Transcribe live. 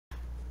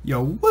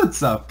Yo,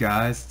 what's up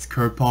guys? It's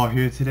Kurt Paul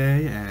here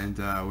today, and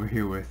we're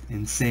here with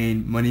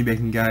Insane Money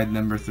Making Guide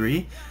number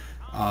 3.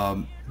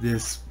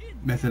 This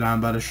method I'm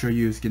about to show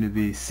you is going to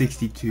be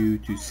 62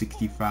 to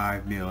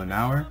 65 mil an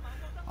hour.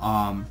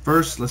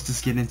 First, let's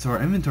just get into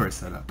our inventory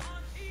setup.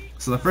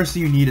 So the first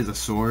thing you need is a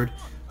sword,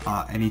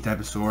 any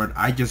type of sword.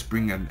 I just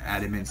bring an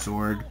adamant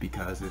sword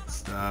because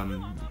it's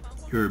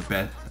your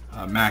best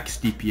max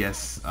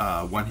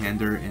DPS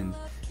one-hander in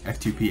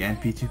F2P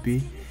and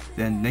P2P.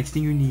 Then next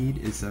thing you need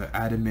is an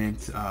adamant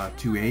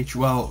 2H.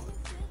 Well,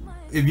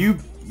 if you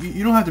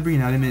don't have to bring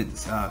an adamant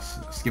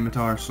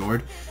scimitar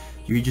sword,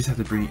 you just have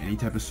to bring any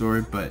type of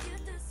sword. But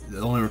the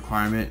only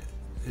requirement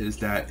is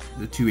that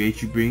the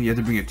 2H you have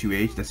to bring a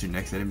 2H. That's your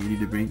next item you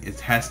need to bring. It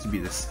has to be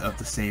of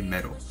the same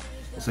metal.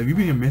 So if you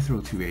bring a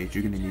mithril 2H,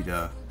 you're gonna need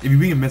if you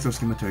bring a mithril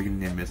scimitar, you're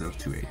gonna need a mithril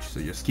 2H. So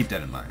just keep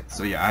that in mind.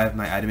 So yeah, I have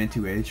my adamant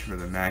 2H for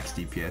the max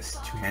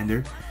DPS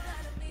two-hander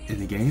in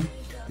the game.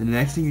 The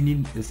next thing you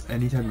need is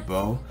any type of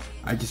bow.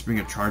 I just bring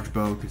a charge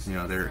bow because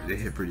they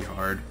hit pretty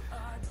hard,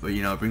 but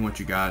bring what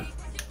you got.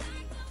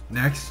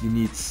 Next, you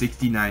need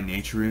 69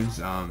 nature runes.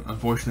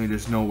 Unfortunately,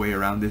 there's no way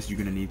around this. You're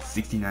gonna need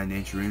 69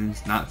 nature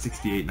runes, not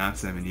 68, not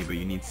 70, but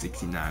you need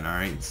 69. All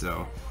right,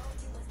 so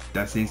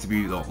that seems to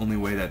be the only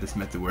way that this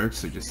method works.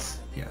 So just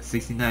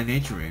 69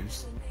 nature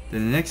runes.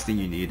 Then the next thing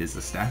you need is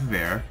the staff of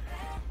air.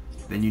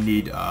 Then you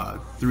need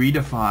 3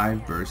 to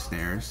 5 bird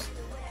snares.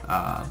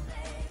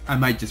 I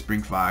might just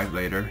bring 5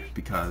 later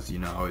because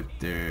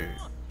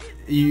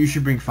you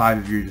should bring 5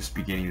 if you're just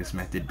beginning this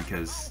method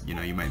because you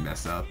might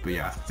mess up. But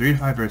yeah, 3 to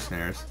 5 bird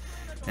snares,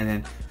 and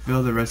then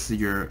fill the rest of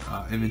your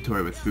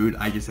inventory with food.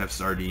 I just have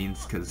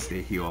sardines because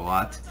they heal a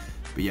lot.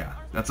 But yeah,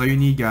 that's all you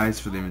need, guys,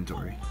 for the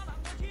inventory.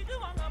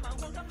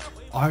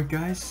 Alright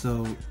guys,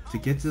 so to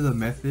get to the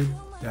method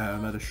that I'm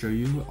about to show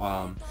you,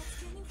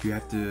 you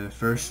have to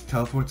first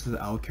teleport to the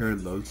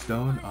Alcarad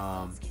lodestone.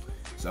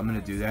 So I'm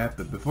gonna do that,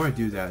 but before I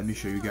do that, let me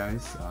show you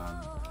guys.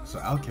 So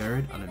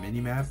Alcarad on a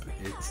mini map,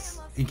 it's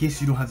in case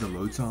you don't have the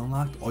lodestone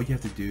unlocked, all you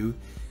have to do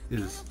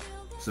is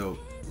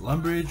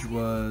Lumbridge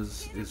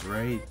is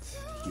right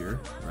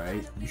here,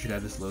 right? You should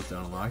have this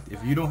lodestone unlocked.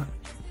 If you don't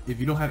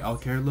have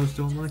Alcarad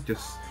lodestone unlocked,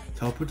 just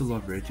teleport to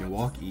Lumbridge and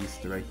walk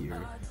east to right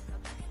here,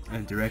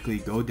 and directly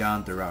go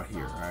down the route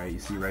here. Alright, you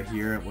see right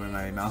here where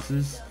my mouse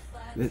is?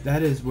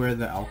 That is where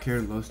the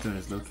Alcarad lodestone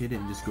is located,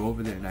 and just go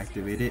over there and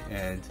activate it,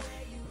 and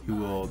you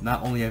will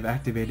not only have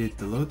activated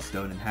the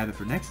lodestone and have it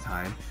for next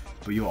time,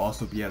 but you'll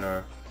also be at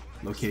our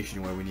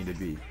location where we need to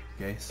be.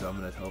 Okay, so I'm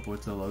gonna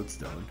teleport to the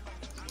lodestone.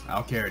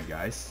 Alcarad,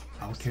 guys.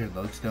 Alcarad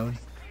lodestone.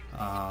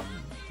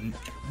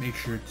 Make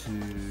sure to.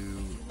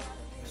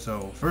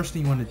 So first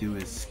thing you want to do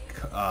is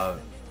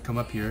come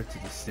up here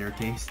to the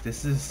staircase.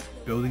 This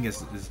building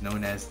is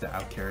known as the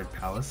Alcarad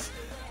Palace.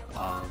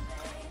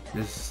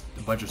 There's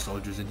a bunch of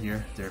soldiers in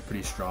here. They're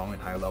pretty strong and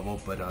high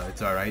level, but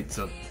it's alright.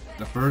 So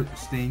the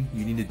first thing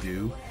you need to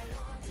do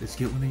is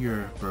get one of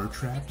your bird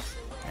traps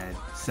and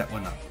set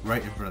one up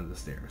right in front of the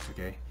stairs,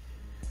 okay?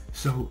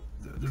 So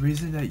the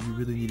reason that you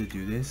really need to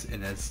do this,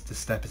 and as this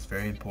step is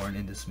very important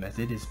in this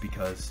method, is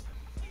because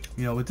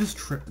with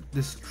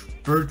this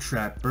bird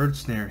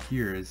snare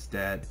here, is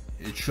that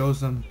it shows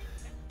them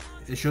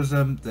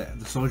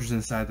the soldiers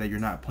inside that you're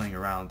not playing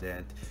around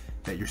and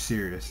that you're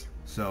serious.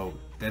 So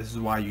this is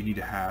why you need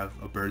to have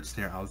a bird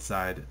snare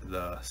outside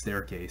the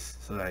staircase,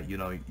 so that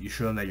you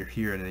show them that you're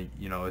here, and then,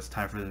 it's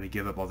time for them to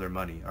give up all their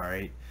money. All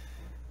right,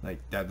 like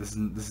that. This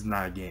is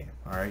not a game.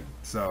 All right,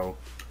 so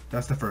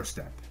that's the first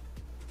step.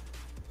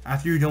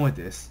 After you're done with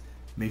this,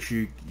 make sure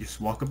you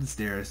just walk up the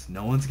stairs.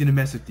 No one's gonna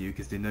mess with you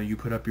because they know you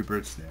put up your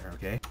bird snare.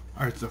 Okay.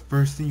 All right. So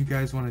first thing you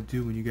guys want to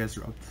do when you guys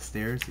are up the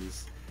stairs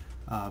is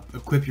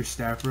equip your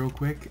staff real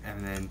quick,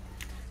 and then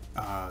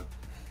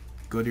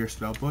go to your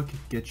spell book,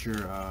 get your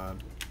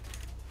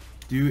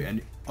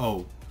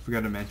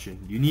forgot to mention,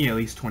 you need at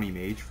least 20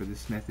 mage for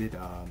this method.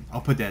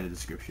 I'll put that in the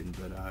description,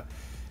 but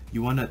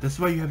that's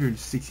why you have your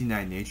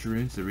 69 nature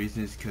runes. The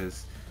reason is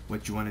because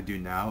what you want to do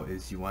now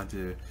is you want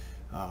to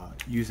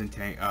use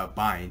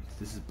bind.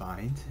 This is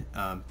bind.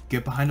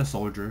 Get behind a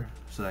soldier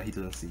so that he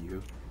doesn't see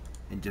you,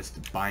 and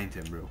just bind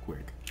him real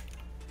quick.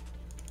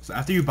 So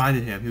after you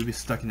binded him, he'll be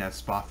stuck in that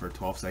spot for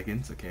 12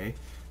 seconds, okay?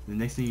 The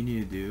next thing you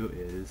need to do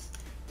is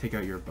take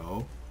out your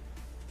bow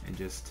and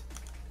just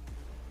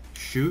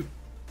shoot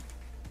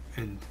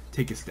and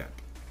take a step.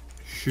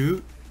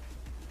 Shoot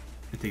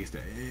and take a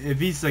step. If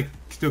he's like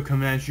still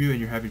coming at you and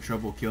you're having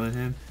trouble killing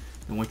him,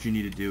 then what you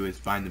need to do is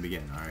bind him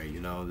again. Alright,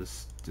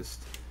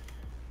 just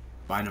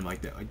bind him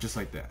like that, just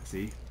like that,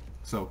 see?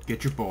 So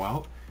get your bow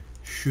out,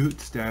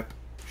 shoot, step,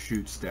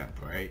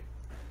 alright?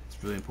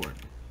 It's really important.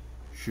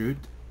 Shoot,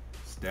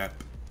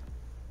 step,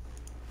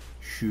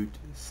 shoot,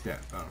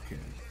 step. Okay,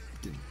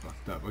 getting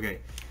fucked up. Okay,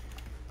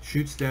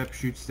 shoot, step.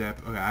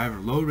 Okay, I have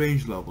a low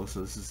range level,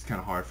 so this is kind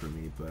of hard for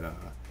me, but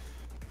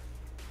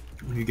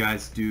when you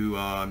guys do,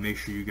 make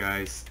sure you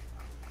guys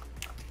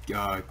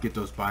get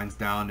those binds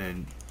down,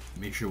 and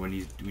make sure when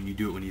you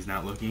do it when he's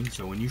not looking.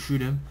 So when you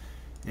shoot him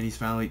and he's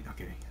finally,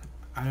 okay,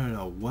 I don't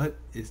know what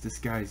is this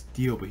guy's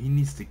deal, but he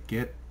needs to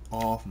get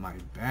off my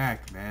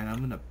back, man. I'm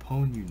gonna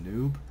pwn you,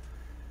 noob.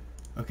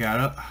 Okay, I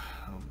don't.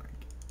 Oh my.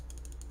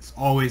 This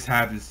always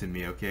happens to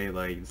me. Okay,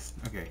 like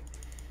okay.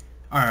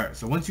 All right.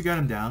 So once you got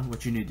him down,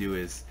 what you need to do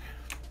is.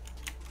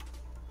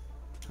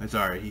 It's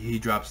alright. He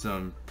dropped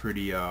some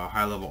pretty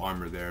high level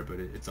armor there, but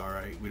it's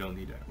alright. We don't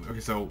need that.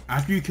 Okay, so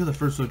after you kill the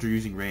first soldier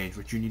using range,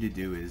 what you need to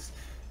do is.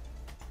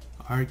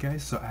 Alright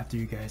guys, so after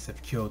you guys have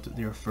killed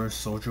your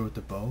first soldier with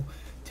the bow,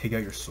 take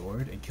out your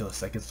sword and kill a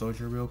second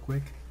soldier real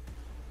quick.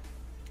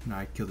 Now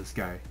I kill this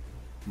guy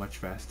much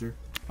faster.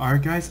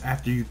 Alright guys,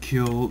 after you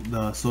kill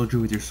the soldier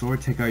with your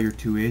sword, take out your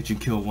 2H and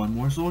kill one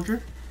more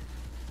soldier.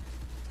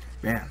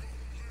 Bam.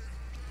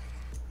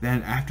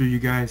 Then after you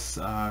guys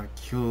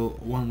kill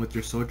one with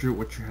your soldier,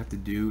 what you have to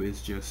do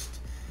is just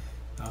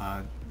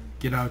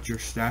get out your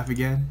staff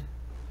again,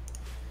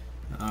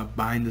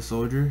 bind the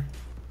soldier.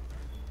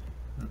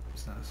 Oh,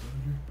 it's not a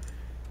soldier.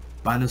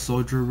 Bind the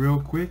soldier real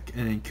quick,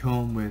 and then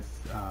kill him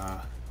with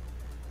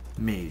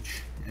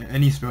mage.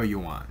 Any spell you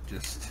want.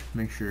 Just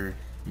make sure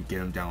you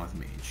get him down with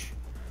mage.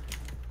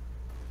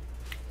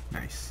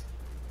 Nice.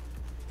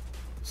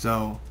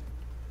 So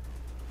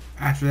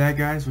after that,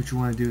 guys, what you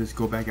want to do is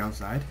go back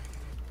outside.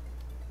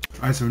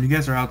 Alright, so when you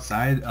guys are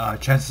outside,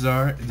 chances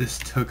are this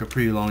took a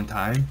pretty long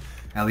time,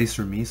 at least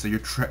for me. So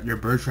your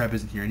bird trap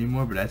isn't here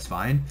anymore, but that's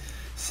fine.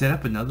 Set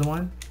up another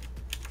one,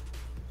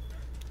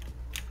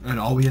 and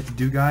all we have to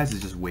do, guys,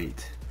 is just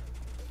wait.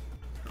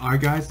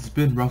 Alright guys, it's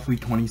been roughly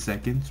 20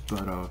 seconds,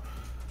 but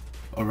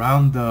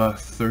around the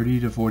 30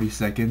 to 40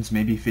 seconds,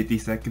 maybe 50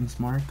 seconds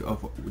mark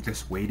of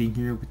just waiting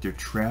here with your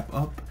trap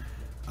up,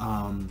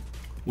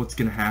 what's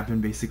gonna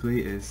happen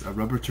basically is a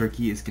rubber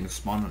turkey is gonna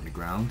spawn on the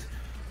ground.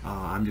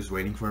 I'm just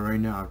waiting for it right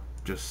now. I'll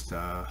just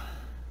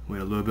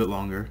wait a little bit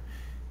longer.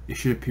 It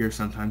should appear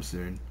sometime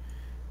soon.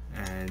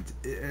 And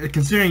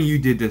considering you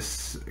did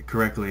this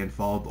correctly and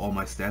followed all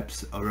my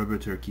steps, a rubber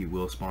turkey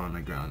will spawn on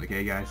the ground.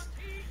 Okay, guys?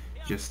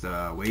 Just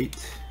wait.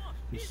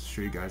 Just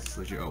show you guys this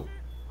legit. Oh,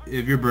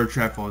 if your bird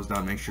trap falls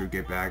down, make sure you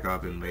get back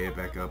up and lay it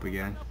back up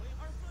again.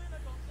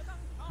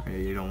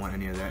 Okay, you don't want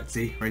any of that.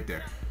 See, right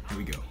there. There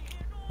we go.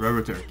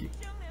 Rubber turkey.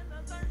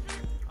 There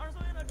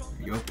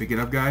you go. Pick it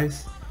up,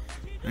 guys.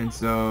 And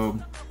so,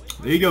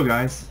 there you go,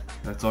 guys.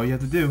 That's all you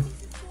have to do.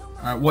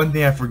 Alright, one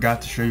thing I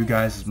forgot to show you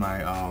guys is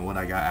my what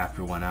I got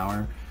after 1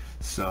 hour.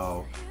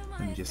 So,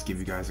 let me just give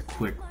you guys a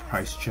quick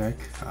price check.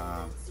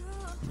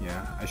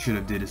 Yeah, I should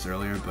have did this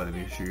earlier, but let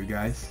me show you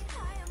guys.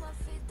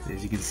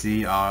 As you can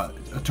see, a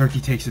turkey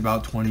takes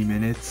about 20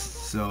 minutes.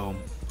 So,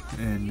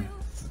 in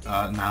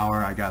an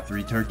hour, I got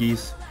 3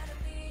 turkeys.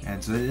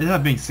 And so, it ended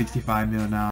up being 65 mil now.